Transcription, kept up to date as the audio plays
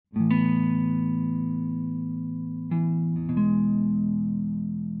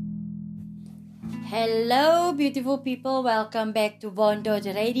Hello, beautiful people. Welcome back to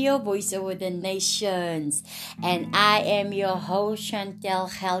Bondot Radio, Voice over the Nations. And I am your host, Chantel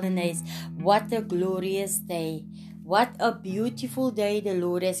Geldenhuys. What a glorious day. What a beautiful day the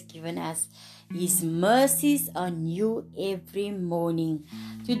Lord has given us. His mercies are new every morning.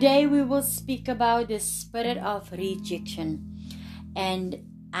 Today we will speak about the spirit of rejection. And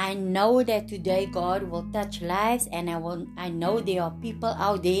I know that today God will touch lives, and I know there are people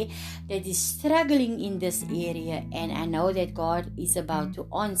out there that is struggling in this area, and I know that God is about to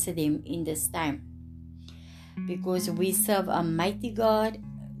answer them in this time. Because we serve a mighty God.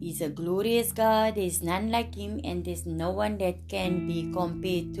 He's a glorious God. There's none like Him, and there's no one that can be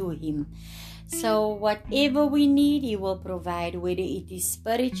compared to Him. So whatever we need, He will provide. Whether it is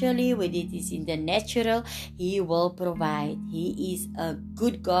spiritually, whether it is in the natural, He will provide. He is a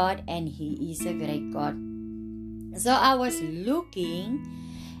good God and He is a great God. So I was looking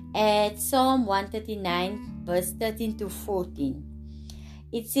at Psalm 139 verse 13 to 14.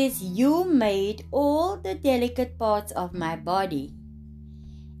 It says, "You made all the delicate parts of my body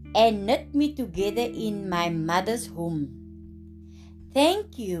and knit me together in my mother's womb.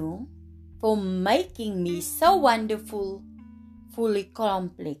 Thank you for making me so wonderful, fully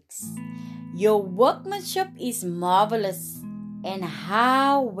complex. Your workmanship is marvelous, and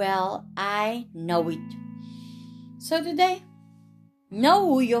how well I know it." So today, know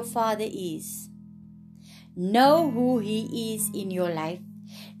who your Father is. Know who He is in your life.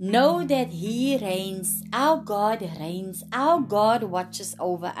 Know that He reigns. Our God reigns. Our God watches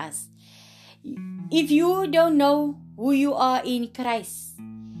over us. If you don't know who you are in Christ,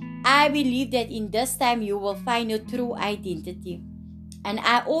 I believe that in this time you will find your true identity. And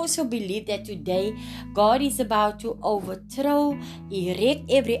I also believe that today God is about to overthrow, erect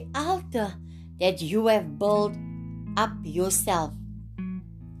every altar that you have built up yourself.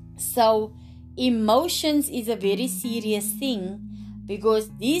 So emotions is a very serious thing,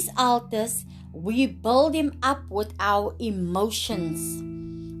 because these altars, we build them up with our emotions.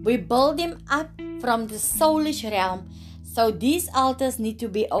 We build them up from the soulish realm. So these altars need to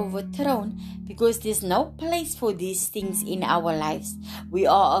be overthrown, because there's no place for these things in our lives. We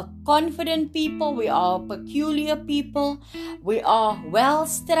are a confident people. We are a peculiar people. We are well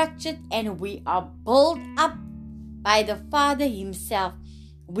structured, and we are built up by the Father Himself.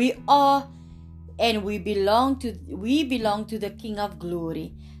 We are, and we belong to the King of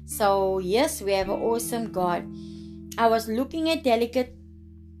Glory. So yes, we have an awesome God. I was looking at delicate,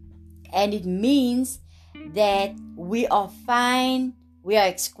 and it means that we are fine, we are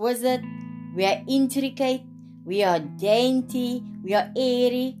exquisite, we are intricate, we are dainty, we are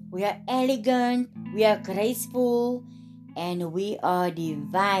airy, we are elegant, we are graceful, and we are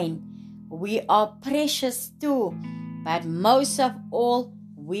divine. We are precious too, but most of all,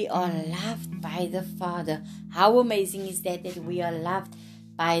 we are loved by the Father. How amazing is that we are loved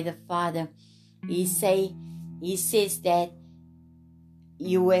by the Father? He says that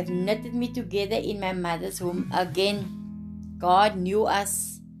you have knitted me together in my mother's womb. Again, God knew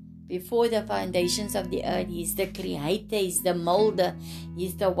us before the foundations of the earth. He's the creator. He's the molder.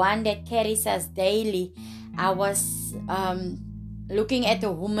 He's the one that carries us daily. I was looking at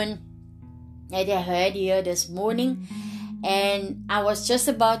a woman that I heard here this morning, and I was just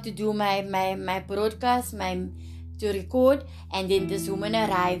about to do my broadcast, to record, and then this woman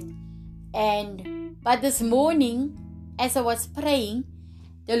arrived. But this morning, as I was praying,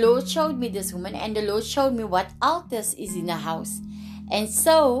 the Lord showed me this woman, and the Lord showed me what altars is in the house. And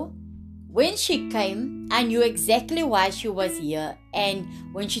so, when she came, I knew exactly why she was here. And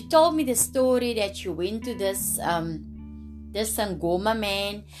when she told me the story that she went to this Sangoma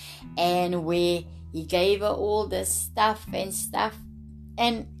man, and where he gave her all the stuff,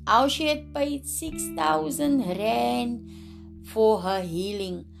 and how she had paid 6,000 rand for her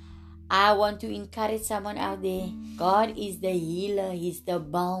healing. I want to encourage someone out there. God is the healer. He's the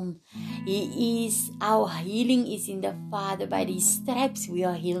balm. Our healing is in the Father. By His stripes we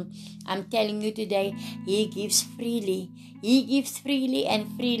are healed. I'm telling you today, He gives freely. He gives freely, and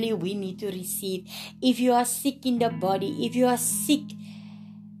freely we need to receive. If you are sick in the body, if you are sick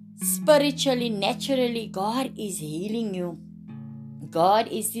spiritually, naturally, God is healing you. God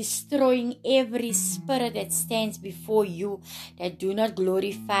is destroying every spirit that stands before you that do not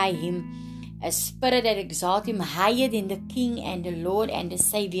glorify Him. A spirit that exalts Him higher than the King and the Lord and the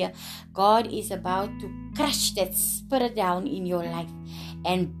Savior. God is about to crush that spirit down in your life,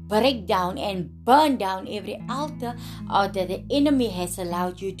 and break down and burn down every altar that the enemy has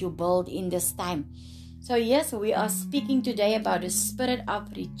allowed you to build in this time. So yes, we are speaking today about the spirit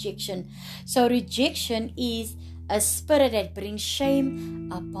of rejection. So rejection is a spirit that brings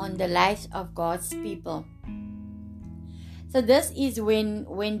shame upon the lives of God's people. So this is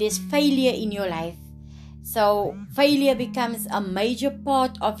when there's failure in your life. So failure becomes a major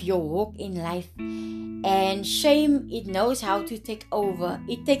part of your walk in life. And shame, it knows how to take over.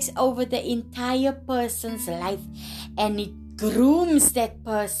 It takes over the entire person's life, and it grooms that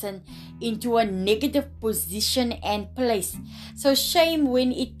person into a negative position and place. So shame,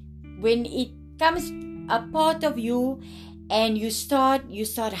 when it comes a part of you, and you start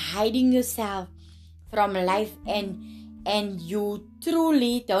hiding yourself from life, and you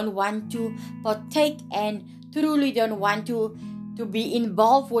truly don't want to partake, and truly don't want to be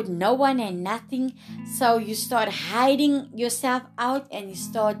involved with no one and nothing. So you start hiding yourself out, and you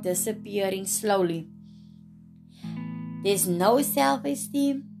start disappearing slowly. There's no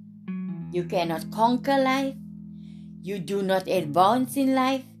self-esteem. You cannot conquer life. You do not advance in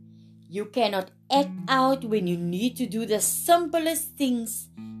life. You cannot act out when you need to do the simplest things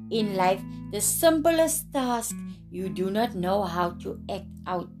in life, the simplest task. You do not know how to act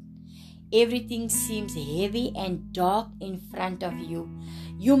out. Everything seems heavy and dark in front of you.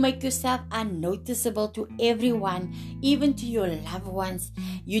 You make yourself unnoticeable to everyone, even to your loved ones.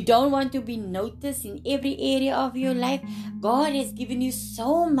 You don't want to be noticed in every area of your life. God has given you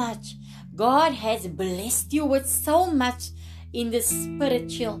so much. God has blessed you with so much in the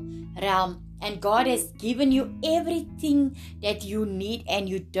spiritual realm. And God has given you everything that you need, and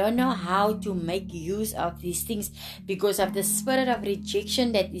you don't know how to make use of these things because of the spirit of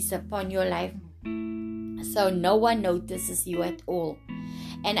rejection that is upon your life. So no one notices you at all.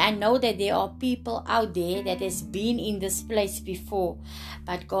 And I know that there are people out there that has been in this place before,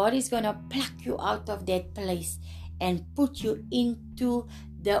 but God is going to pluck you out of that place and put you into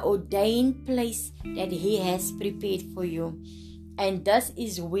the ordained place that He has prepared for you. And this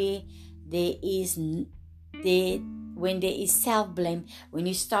is where when there is self-blame, when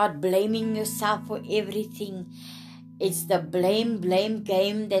you start blaming yourself for everything, it's the blame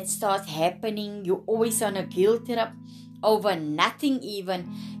game that starts happening. You're always on a guilt trip over nothing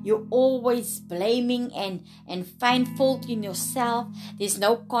even. You're always blaming and find fault in yourself. There's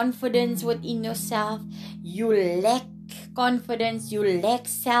no confidence within yourself. You lack confidence. You lack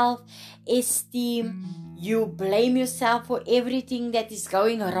self-esteem. You blame yourself for everything that is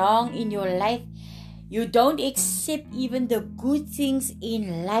going wrong in your life. You don't accept even the good things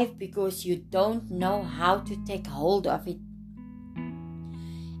in life because you don't know how to take hold of it.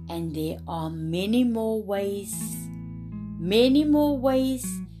 And there are many more ways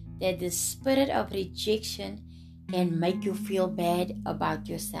that the spirit of rejection can make you feel bad about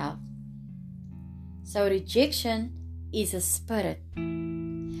yourself. So rejection is a spirit.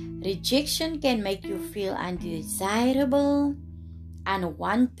 Rejection can make you feel undesirable,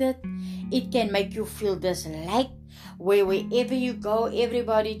 unwanted. It can make you feel disliked, where wherever you go,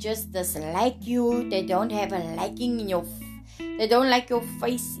 everybody just dislike you. They don't have a liking they don't like your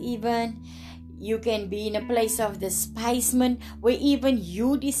face even. You can be in a place of despisement, where even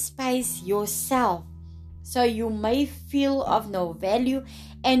you despise yourself. So you may feel of no value,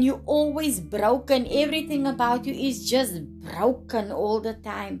 and you're always broken. Everything about you is just broken all the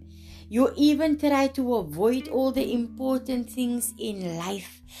time. You even try to avoid all the important things in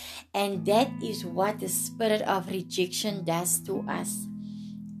life. And that is what the spirit of rejection does to us.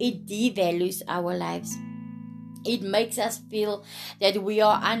 It devalues our lives. It makes us feel that we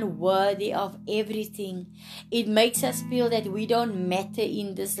are unworthy of everything. It makes us feel that we don't matter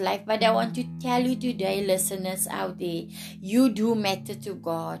in this life. But I want to tell you today, listeners out there, you do matter to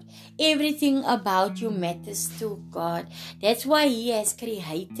God. Everything about you matters to God. That's why He has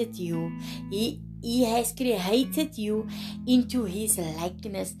created you. He has created you into His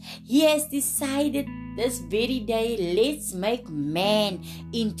likeness. He has decided this very day, let's make man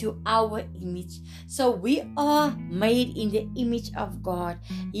into our image. So we are made in the image of God.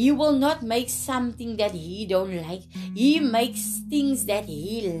 He will not make something that He don't like. He makes things that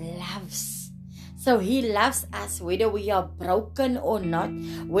He loves. So He loves us whether we are broken or not,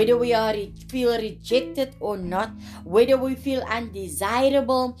 whether we feel rejected or not, whether we feel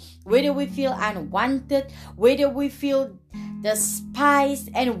undesirable, whether we feel unwanted, whether we feel despised,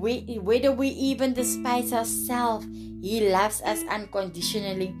 and whether we even despise ourselves. He loves us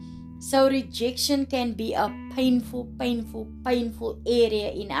unconditionally. So rejection can be a painful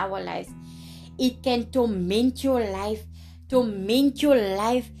area in our lives. It can torment your life to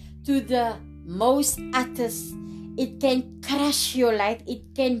the most uttermost. It can crush your life.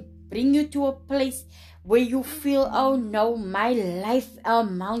 It can bring you to a place where you feel, oh no, my life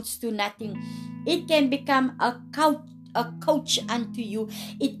amounts to nothing. It can become a coach unto you.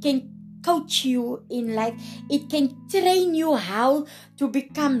 It can coach you in life. It can train you how to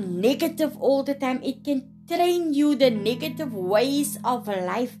become negative all the time. It can train you the negative ways of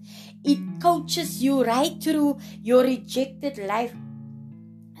life. It coaches you right through your rejected life.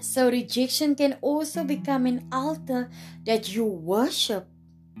 So rejection can also become an altar that you worship,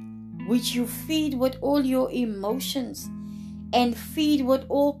 which you feed with all your emotions and feed with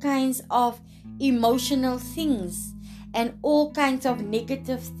all kinds of emotional things and all kinds of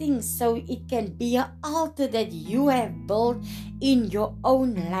negative things. So it can be an altar that you have built in your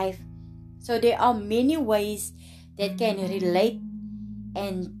own life. So there are many ways that can relate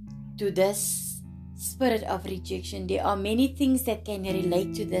and to this spirit of rejection. There are many things that can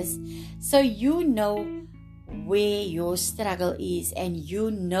relate to this. So you know where your struggle is, and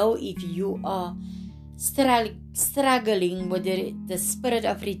you know if you are struggling with the spirit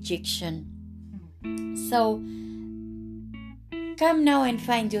of rejection. So come now and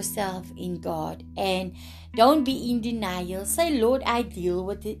find yourself in God, and don't be in denial. Say, Lord, I deal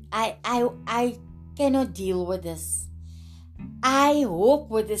with it. I cannot deal with this. I walk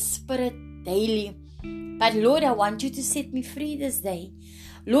with the Spirit daily. But Lord, I want you to set me free this day.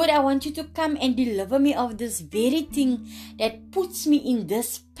 Lord, I want you to come and deliver me of this very thing that puts me in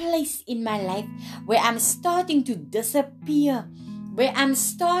this place in my life where I'm starting to disappear, where I'm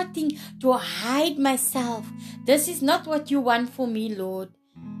starting to hide myself. This is not what you want for me, Lord.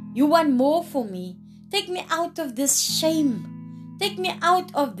 You want more for me. Take me out of this shame. Take me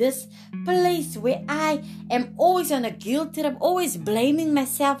out of this place where I am always on a guilt trip, always blaming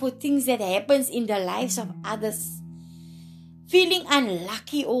myself for things that happens in the lives of others. Feeling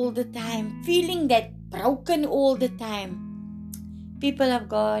unlucky all the time. Feeling that broken all the time. People of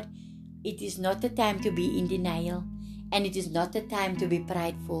God, it is not the time to be in denial. And it is not the time to be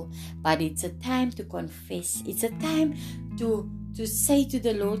prideful. But it's a time to confess. It's a time to say to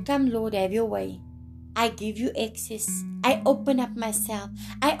the Lord, come Lord, have your way. I give you access. I open up myself.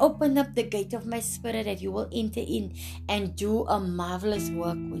 I open up the gate of my spirit that you will enter in and do a marvelous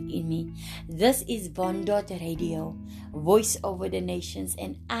work within me. This is Bondot Radio, Voice Over the Nations,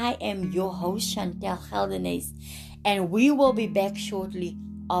 and I am your host, Chantel Geldenhuys, and we will be back shortly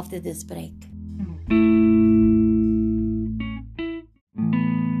after this break.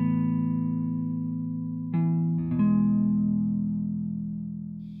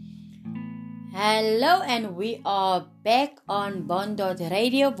 Hello, and we are back on Bondot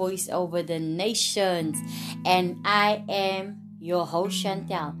Radio, Voice Over the Nations, and I am your host,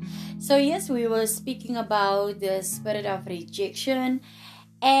 Chantel. So yes, we were speaking about the spirit of rejection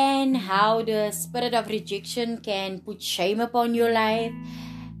and how the spirit of rejection can put shame upon your life,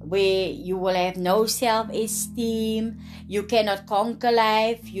 where you will have no self-esteem, you cannot conquer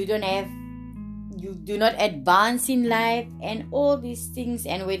life, you do not advance in life, and all these things.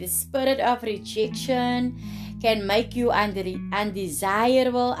 And where the spirit of rejection can make you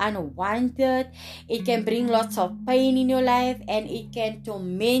undesirable, unwanted, it can bring lots of pain in your life, and it can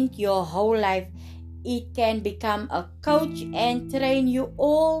torment your whole life. It can become a coach and train you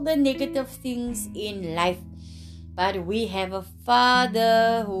all the negative things in life. But we have a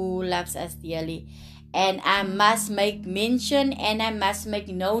Father who loves us dearly. And I must make mention and I must make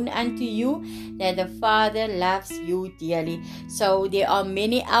known unto you that the Father loves you dearly. So there are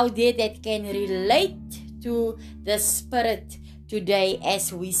many out there that can relate to the Spirit today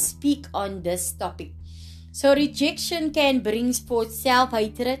as we speak on this topic. So rejection can bring forth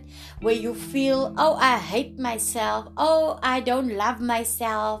self-hatred, where you feel, oh, I hate myself. Oh, I don't love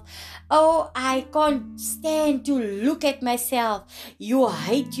myself. Oh, I can't stand to look at myself. You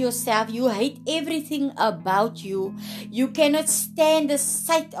hate yourself. You hate everything about you. You cannot stand the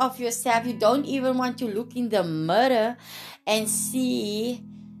sight of yourself. You don't even want to look in the mirror and see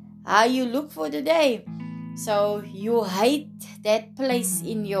how you look for the day. So you hate that place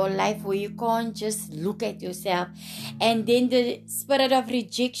in your life where you can't just look at yourself. And then the spirit of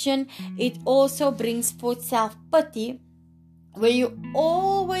rejection, it also brings forth self-pity, where you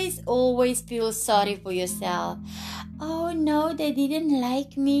always feel sorry for yourself. Oh no, they didn't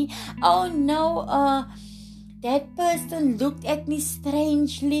like me. Oh no, that person looked at me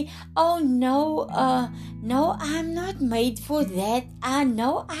strangely. Oh no, no, I'm not made for that.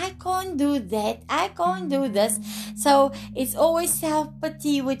 No, I can't do that. I can't do this. So it's always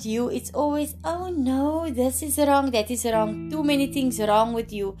self-pity with you. It's always, oh no, this is wrong, that is wrong. Too many things wrong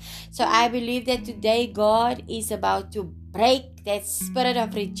with you. So I believe that today God is about to break that spirit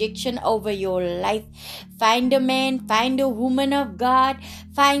of rejection over your life. Find a man, find a woman of God,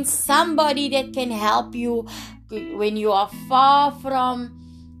 find somebody that can help you when you are far from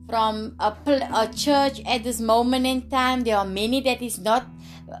a church at this moment in time. There are many that is not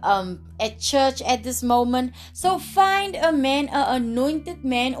at church at this moment. So find a man, an anointed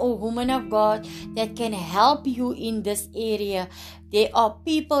man or woman of God that can help you in this area. There are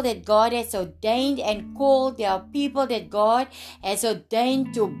people that God has ordained and called. There are people that God has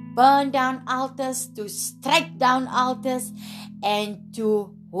ordained to burn down altars, to strike down altars, and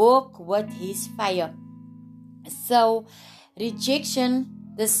to walk with His fire. So rejection,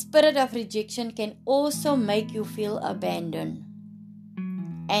 the spirit of rejection, can also make you feel abandoned.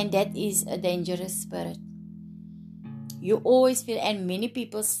 And that is a dangerous spirit. You always feel, and many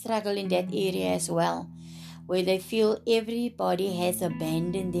people struggle in that area as well, where they feel everybody has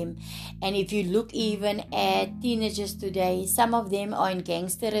abandoned them. And if you look even at teenagers today, some of them are in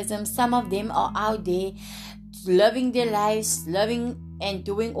gangsterism, some of them are out there living their lives, loving and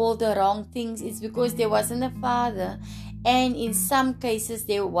doing all the wrong things. It's because there wasn't a father, and in some cases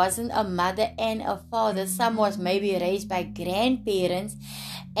there wasn't a mother and a father. Some was maybe raised by grandparents,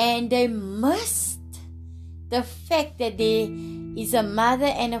 and they missed the fact that there is a mother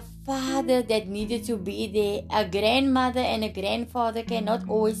and a father that needed to be there. A grandmother and a grandfather cannot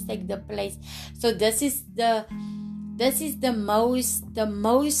always take the place. So this is the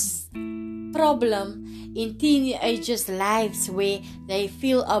most problem in teenagers' lives, where they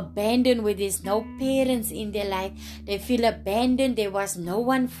feel abandoned, where there's no parents in their life. They feel abandoned. There was no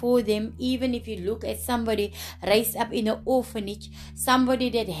one for them. Even if you look at somebody raised up in an orphanage, somebody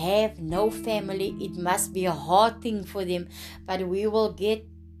that have no family, it must be a hard thing for them. But we will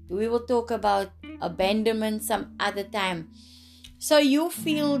talk about abandonment some other time. So you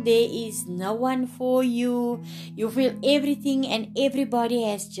feel there is no one for you. You feel everything and everybody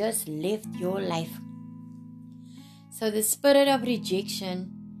has just left your life. So the spirit of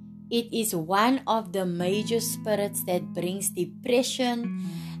rejection, it is one of the major spirits that brings depression,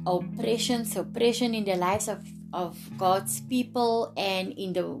 suppression in the lives of God's people and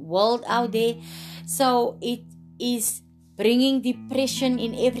in the world out there. So it is bringing depression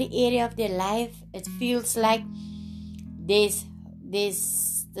in every area of their life. It feels like there's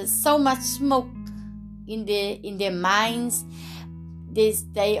so much smoke in their minds.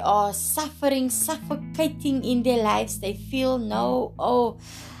 They are suffocating in their lives. They feel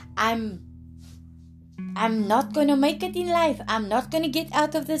I'm not gonna make it in life. I'm not gonna get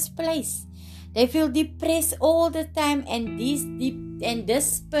out of this place. They feel depressed all the time, and this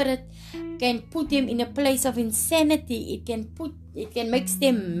spirit can put them in a place of insanity. It can make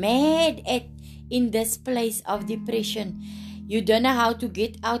them mad in this place of depression. You don't know how to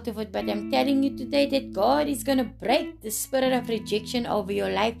get out of it, but I'm telling you today that God is going to break the spirit of rejection over your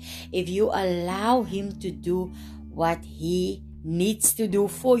life if you allow Him to do what He needs to do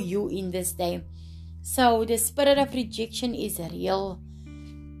for you in this day. So the spirit of rejection is real.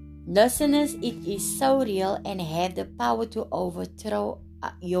 Listeners, it is so real and have the power to overthrow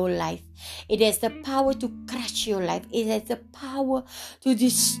your life. It has the power to crush your life. It has the power to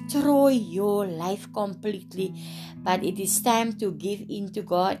destroy your life completely. But it is time to give in to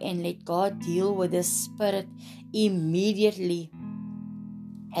God and let God deal with the spirit immediately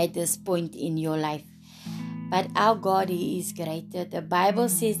at this point in your life. But our God, He is greater. The Bible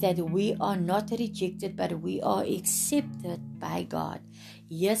says that we are not rejected, but we are accepted by God.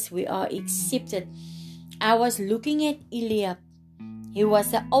 Yes, we are accepted. I was looking at Eliab. He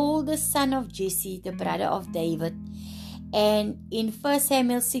was the oldest son of Jesse, the brother of David. And in 1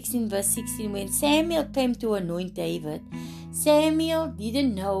 Samuel 16 verse 16, when Samuel came to anoint David, Samuel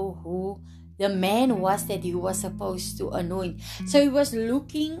didn't know who the man was that he was supposed to anoint. So he was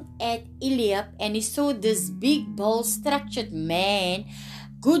looking at Eliab and he saw this big, bold, structured man,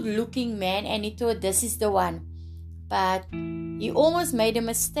 good-looking man, and he thought, this is the one. But he almost made a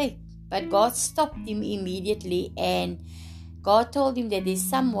mistake. But God stopped him immediately, and God told him that there's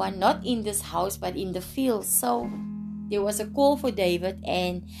someone not in this house but in the field. So there was a call for David,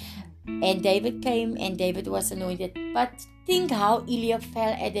 and David came and David was anointed. But think how Eliab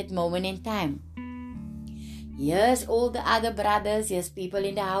felt at that moment in time. Yes, all the other brothers, yes, people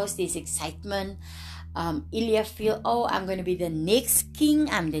in the house, there's excitement. Eliab feel, I'm going to be the next king.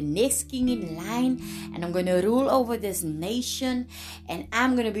 I'm the next king in line, and I'm going to rule over this nation, and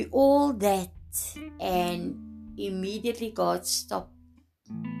I'm going to be all that. And immediately God stopped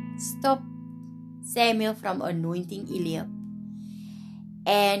Samuel from anointing Eliab.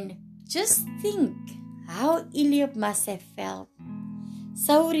 And just think how Eliab must have felt.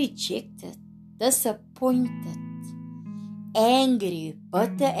 So rejected, disappointed, angry,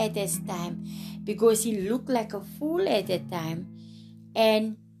 bitter at this time, because he looked like a fool at that time.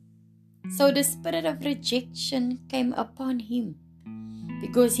 And so the spirit of rejection came upon him,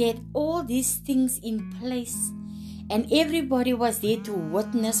 because he had all these things in place. And everybody was there to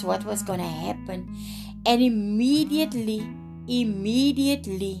witness what was going to happen. And immediately,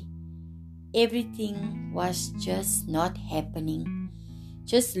 everything was just not happening.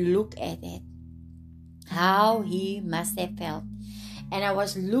 Just look at it. How he must have felt. And I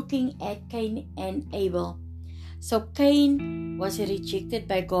was looking at Cain and Abel. So Cain was rejected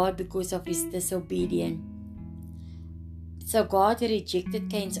by God because of his disobedience. So God rejected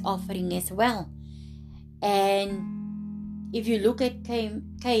Cain's offering as well. And if you look at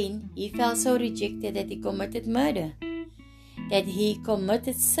Cain, he felt so rejected that he committed murder. That he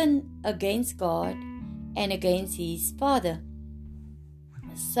committed sin against God and against his father.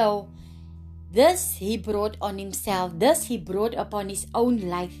 So this he brought on himself. This he brought upon his own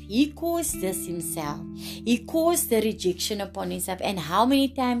life. He caused this himself. He caused the rejection upon himself. And how many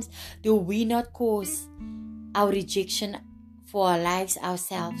times do we not cause our rejection for our lives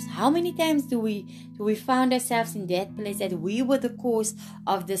ourselves? How many times do we find ourselves in that place that we were the cause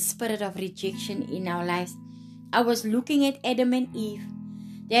of the spirit of rejection in our lives? I was looking at Adam and Eve.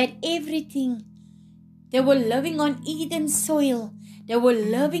 They had everything. They were living on Eden soil. They were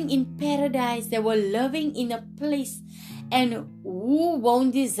living in paradise. They were living in a place. And who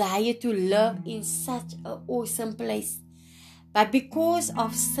won't desire to live in such an awesome place? But because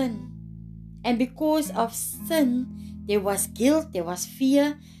of sin, and because of sin, there was guilt, there was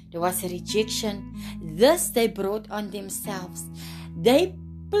fear, there was rejection. This they brought on themselves. They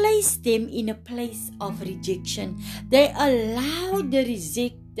placed them in a place of rejection. They allowed the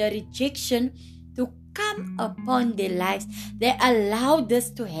rejection to come upon their lives. They allowed this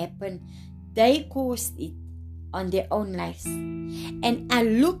to happen. They caused it on their own lives. And I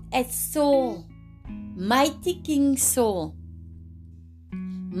looked at Saul, mighty King Saul.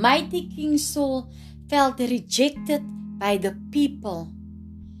 Mighty King Saul felt rejected by the people.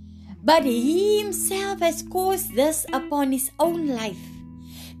 But he himself has caused this upon his own life.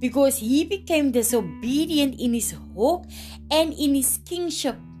 Because he became disobedient in his walk and in his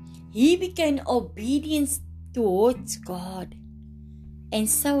kingship. He became obedient towards God. And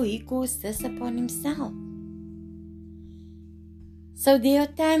so he caused this upon himself. So there are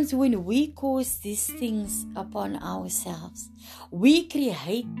times when we cause these things upon ourselves. We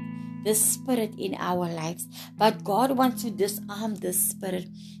create the spirit in our lives. But God wants to disarm the spirit.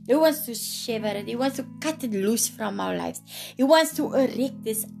 He wants to sever it. He wants to cut it loose from our lives. He wants to erect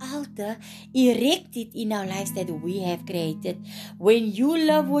this altar, erect it in our lives that we have created. When you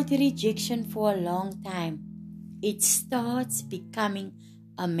live with rejection for a long time, it starts becoming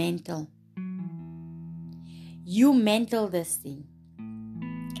a mantle. You mantle this thing.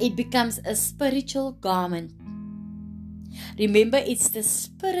 It becomes a spiritual garment. Remember, it's the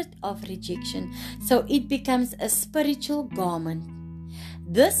spirit of rejection. So it becomes a spiritual garment.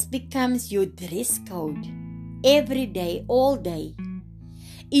 This becomes your dress code. Every day, all day.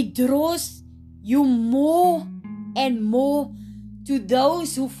 It draws you more and more to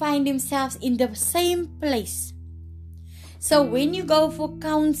those who find themselves in the same place. So when you go for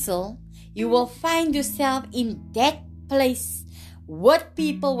counsel, you will find yourself in that place with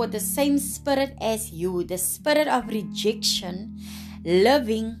people with the same spirit as you, the spirit of rejection,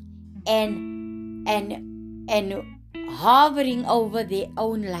 living and hovering over their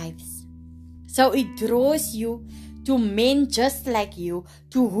own lives. So it draws you to men just like you,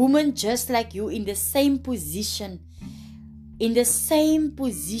 to women just like you, in the same position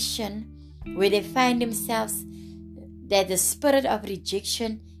where they find themselves, that the spirit of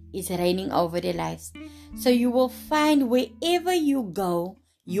rejection is reigning over their lives. So you will find wherever you go,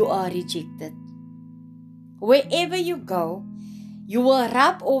 you are rejected. Wherever you go, you will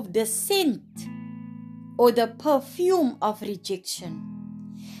rub off the scent or the perfume of rejection.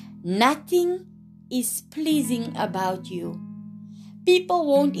 Nothing is pleasing about you. People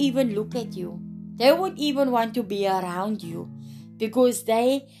won't even look at you. They won't even want to be around you because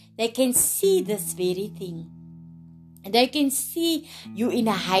they can see this very thing. They can see you in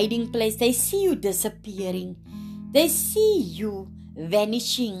a hiding place. They see you disappearing. They see you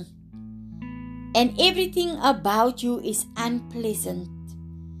vanishing. And everything about you is unpleasant.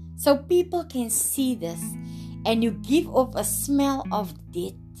 So people can see this. And you give off a smell of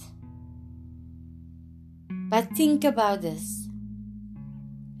death. But think about this.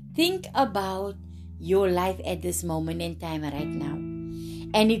 Think about your life at this moment in time right now.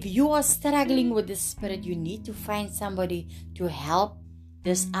 And if you are struggling with the spirit, you need to find somebody to help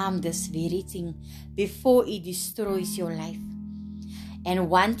disarm this very thing before it destroys your life. And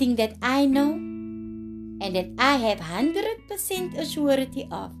one thing that I know and that I have 100% assurity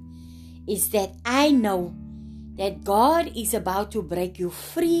of is that I know that God is about to break you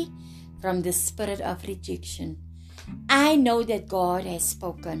free from the spirit of rejection. I know that God has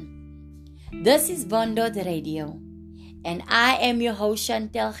spoken. This is Vondot Radio, and I am your host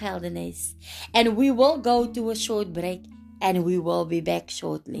Chantel Geldenes, and we will go to a short break, and we will be back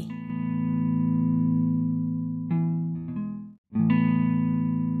shortly.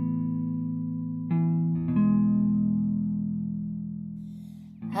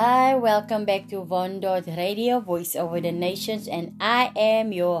 Hi, welcome back to Vondot Radio, Voice Over the Nations, and I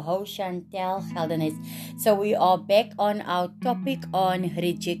am your host Chantel Geldenes. So we are back on our topic on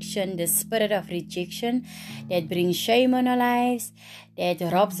rejection, the spirit of rejection that brings shame on our lives, that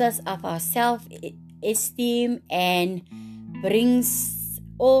robs us of our self-esteem and brings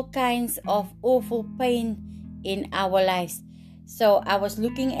all kinds of awful pain in our lives. So I was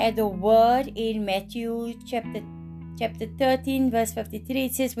looking at the word in Matthew chapter 13 verse 53.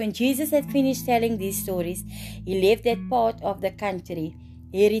 It says, when Jesus had finished telling these stories, he left that part of the country.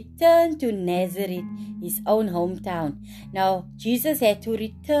 He returned to Nazareth, his own hometown. Now, Jesus had to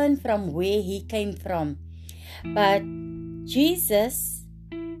return from where he came from. But Jesus,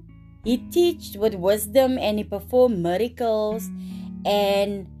 he taught with wisdom and he performed miracles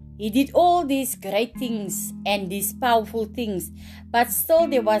and he did all these great things and these powerful things. But still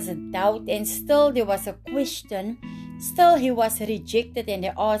there was a doubt and still there was a question. Still he was rejected, and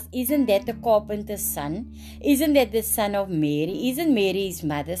they asked, isn't that the carpenter's son? Isn't that the son of Mary? Isn't Mary his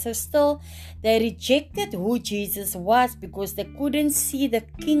mother? So still they rejected who Jesus was because they couldn't see the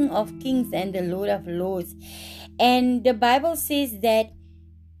King of Kings and the Lord of Lords. And the Bible says that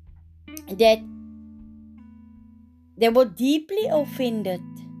they were deeply offended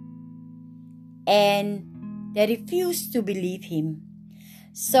and they refused to believe him.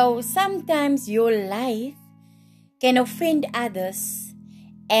 So sometimes your life can offend others,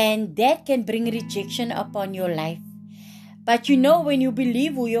 and that can bring rejection upon your life. But you know, when you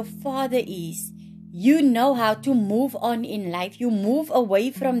believe who your Father is, you know how to move on in life. You move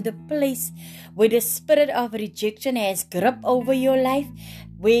away from the place where the spirit of rejection has grip over your life,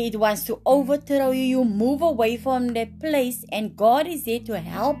 where it wants to overthrow you. You move away from that place, and God is there to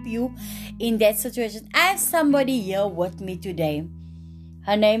help you in that situation. I have somebody here with me today.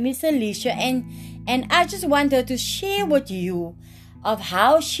 Her name is Alicia, and I just want her to share with you of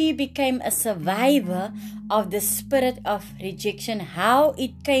how she became a survivor of the spirit of rejection, how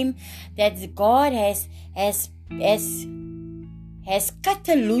it came that God has cut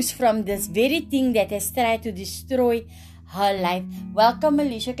her loose from this very thing that has tried to destroy her life. Welcome,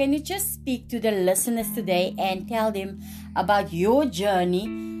 Alicia. Can you just speak to the listeners today and tell them about your journey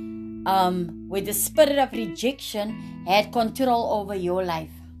where the spirit of rejection had control over your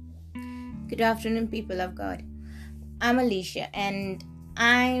life? Good afternoon, people of God. I'm Alicia, and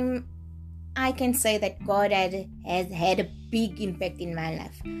I can say that God has had a big impact in my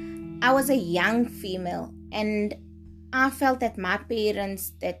life. I was a young female, and I felt that my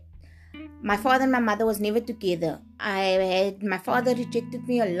father and my mother was never together. My father rejected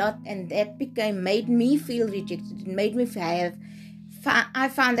me a lot, and that made me feel rejected. It made me I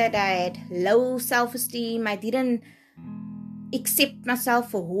found that I had low self-esteem. I didn't accept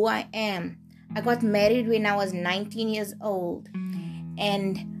myself for who I am. I got married when I was 19 years old,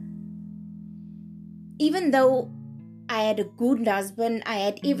 and even though I had a good husband, I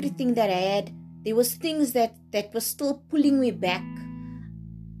had everything that I had, there was things that were still pulling me back.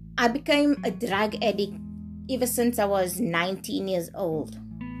 I became a drug addict ever since I was 19 years old,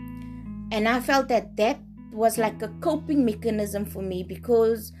 and I felt that was like a coping mechanism for me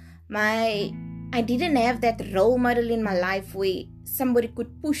because I didn't have that role model in my life where somebody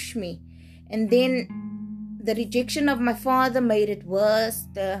could push me. And then the rejection of my father made it worse.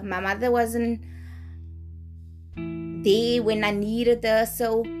 My mother wasn't there when I needed her.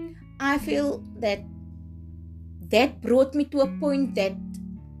 So I feel that brought me to a point that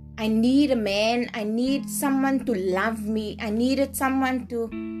I need a man. I need someone to love me. I needed someone to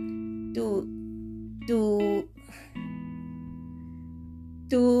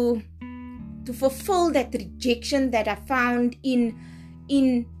fulfill that rejection that I found in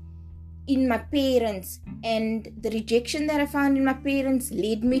my parents. And the rejection that I found in my parents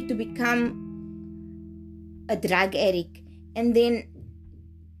led me to become a drug addict. And then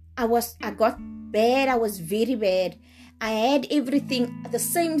I got bad. I was very bad. I had everything, the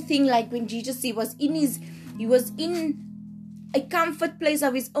same thing like when Jesus, he was in a comfort place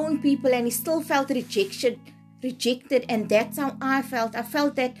of his own people, and he still felt rejected. And that's how I felt. I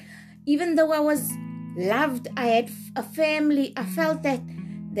felt that even though I was loved, I had a family, I felt that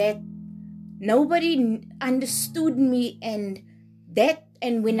nobody understood me, and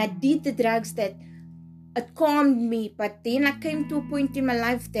when I did the drugs, that it calmed me. But then I came to a point in my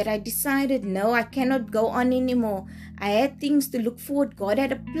life that I decided, no, I cannot go on anymore. I had things to look forward. God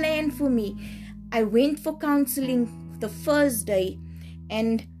had a plan for me. I went for counseling the first day,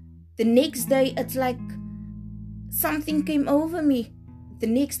 and the next day it's like something came over me. The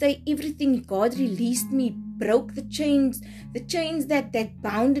next day, everything, God released me, broke the chains that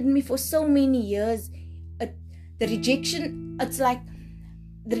bounded me for so many years. The rejection, it's like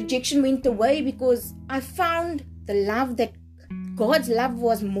the rejection went away because I found the love, that God's love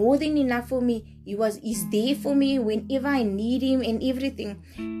was more than enough for me. He's there for me whenever I need Him and everything.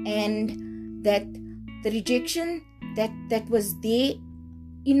 And that the rejection that was there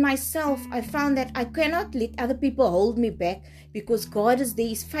in myself, I found that I cannot let other people hold me back, because God is there.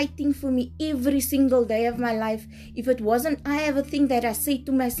 He's fighting for me every single day of my life. If it wasn't, I have a thing that I say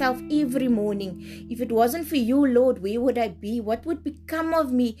to myself every morning: if it wasn't for you, Lord, where would I be? What would become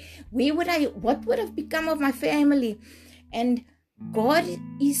of me? What would have become of my family? And God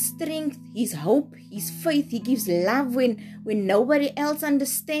is strength, His hope, His faith. He gives love when nobody else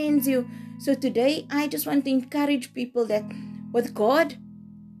understands you. So today, I just want to encourage people that with God,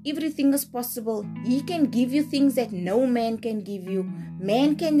 everything is possible. He can give you things that no man can give you.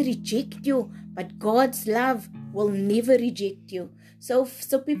 Man can reject you, but God's love will never reject you. So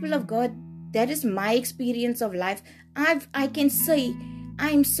people of God, that is my experience of life. I can say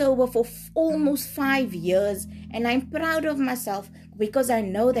I'm sober for almost 5 years, and I'm proud of myself because I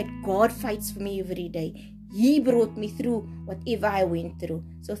know that God fights for me every day. He brought me through whatever I went through.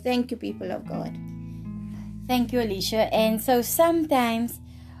 So thank you, people of God. Thank you, Alicia. And so sometimes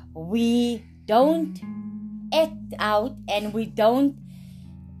we don't act out, and we don't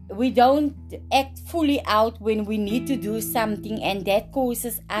act fully out when we need to do something, and that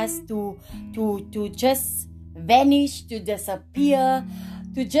causes us to just vanish, to disappear,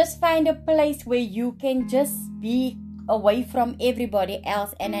 to just find a place where you can just be away from everybody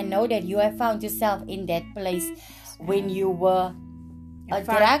else. And I know that you have found yourself in that place when you were a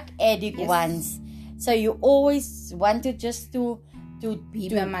drug addict once. So you always wanted just to be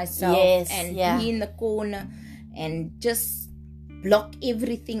by myself, and be in the corner and just block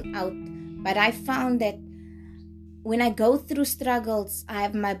everything out. But I found that when I go through struggles, I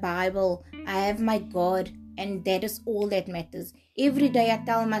have my Bible, I have my God, and that is all that matters. Every day I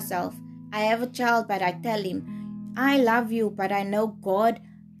tell myself, I have a child, but I tell him, I love you, but I know God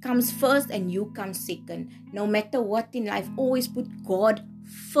comes first and you come second. No matter what in life, always put God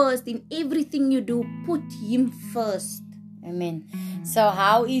first. In everything you do, put Him first. Amen. So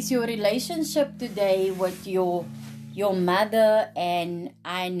how is your relationship today with your mother? And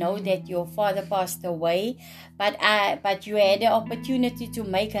I know that your father passed away, but you had the opportunity to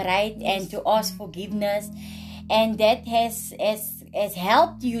make right and to ask forgiveness, and that has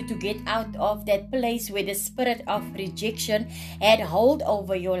helped you to get out of that place where the spirit of rejection had hold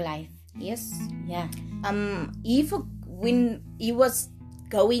over your life. Yes. Yeah. When he was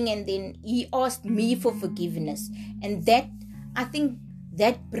going, and then he asked me for forgiveness, and that, I think,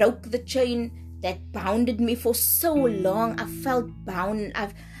 that broke the chain that bounded me for so long. I felt bound.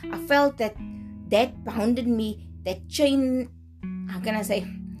 I felt that bounded me. That chain, how can I say,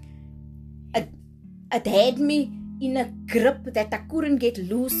 it had me in a grip that I couldn't get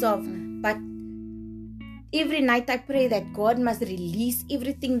loose of. But every night I pray that God must release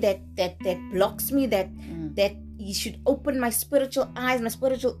everything that blocks me, that He should open my spiritual eyes, my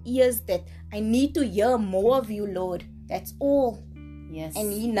spiritual ears, that I need to hear more of you, Lord. That's all. Yes.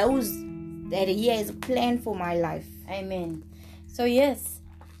 And He knows that He has a plan for my life. Amen. So yes,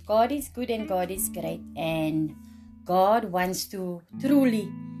 God is good and God is great, and God wants to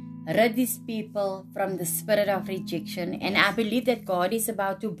truly rid these people from the spirit of rejection. And I believe that God is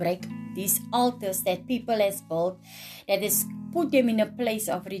about to break these altars that people has built, that has put them in a place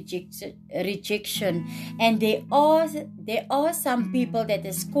of rejection. And there are some people that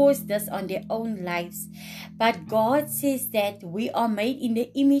has caused this on their own lives. But God says that we are made in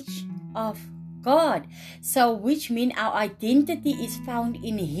the image of God. So which means our identity is found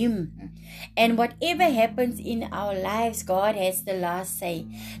in Him. And whatever happens in our lives, God has the last say.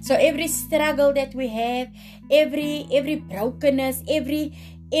 So every struggle that we have, every brokenness, every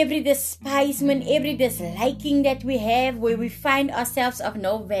despisement, every disliking that we have, where we find ourselves of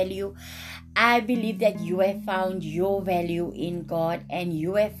no value, I believe that you have found your value in God, and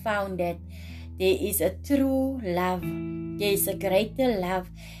you have found that there is a true love, there is a greater love,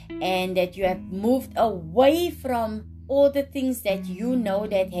 and that you have moved away from all the things that you know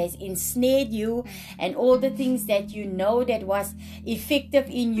that has ensnared you, and all the things that you know that was effective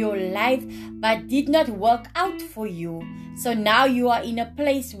in your life but did not work out for you. So now you are in a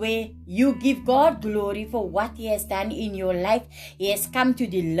place where you give God glory for what He has done in your life. He has come to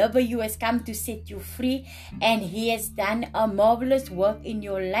deliver you, has come to set you free, and He has done a marvelous work in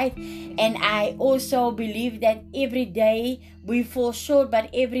your life. And I also believe that every day we fall short, but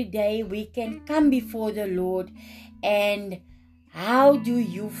every day we can come before the Lord. And how do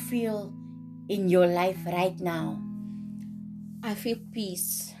you feel in your life right now? I feel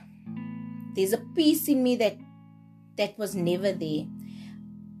peace. There's a peace in me that was never there.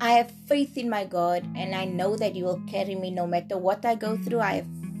 I have faith in my God, and I know that He will carry me no matter what I go through. I have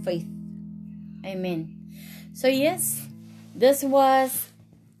faith. Amen. So yes, this was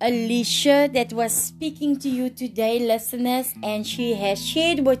Alicia that was speaking to you today, listeners, and she has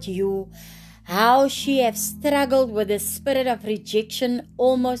shared with you how she has struggled with the spirit of rejection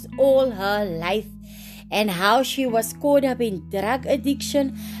almost all her life, and how she was caught up in drug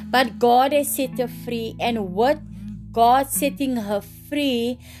addiction, but God has set her free. And with God setting her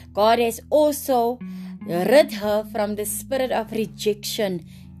free, God has also rid her from the spirit of rejection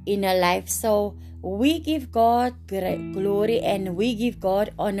in her life. So we give God glory and we give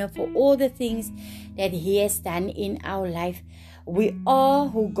God honor for all the things that He has done in our life. We are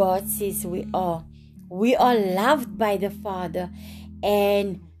who God says we are. We are loved by the Father,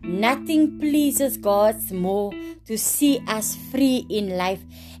 and nothing pleases God more to see us free in life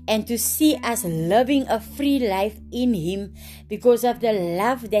and to see us living a free life in Him because of the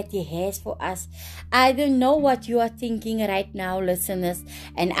love that He has for us. I don't know what you are thinking right now, listeners,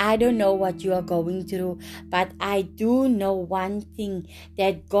 and I don't know what you are going through, but I do know one thing,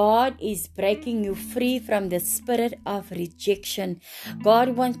 that God is breaking you free from the spirit of rejection.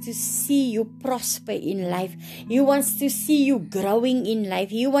 God wants to see you prosper in life. He wants to see you growing in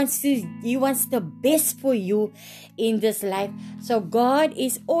life. He wants the best for you in this life. So God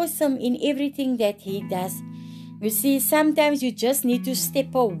is awesome in everything that He does. You see, sometimes you just need to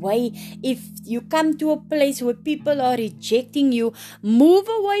step away. If you come to a place where people are rejecting you, move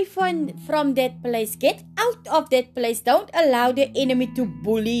away from that place. Get out of that place. Don't allow the enemy to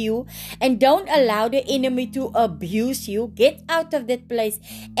bully you, and don't allow the enemy to abuse you. Get out of that place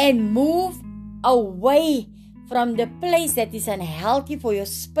and move away from the place that is unhealthy for your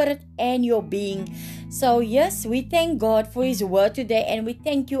spirit and your being. So yes, we thank God for His word today, and we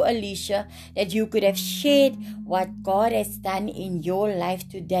thank you, Alicia, that you could have shared what God has done in your life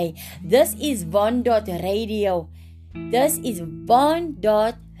today. This is Von.Radio. This is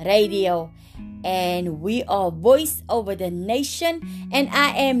Von.Radio, and we are Voice Over the Nation, and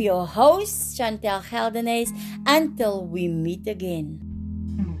I am your host, Chantel Geldenhuys. Until we meet again.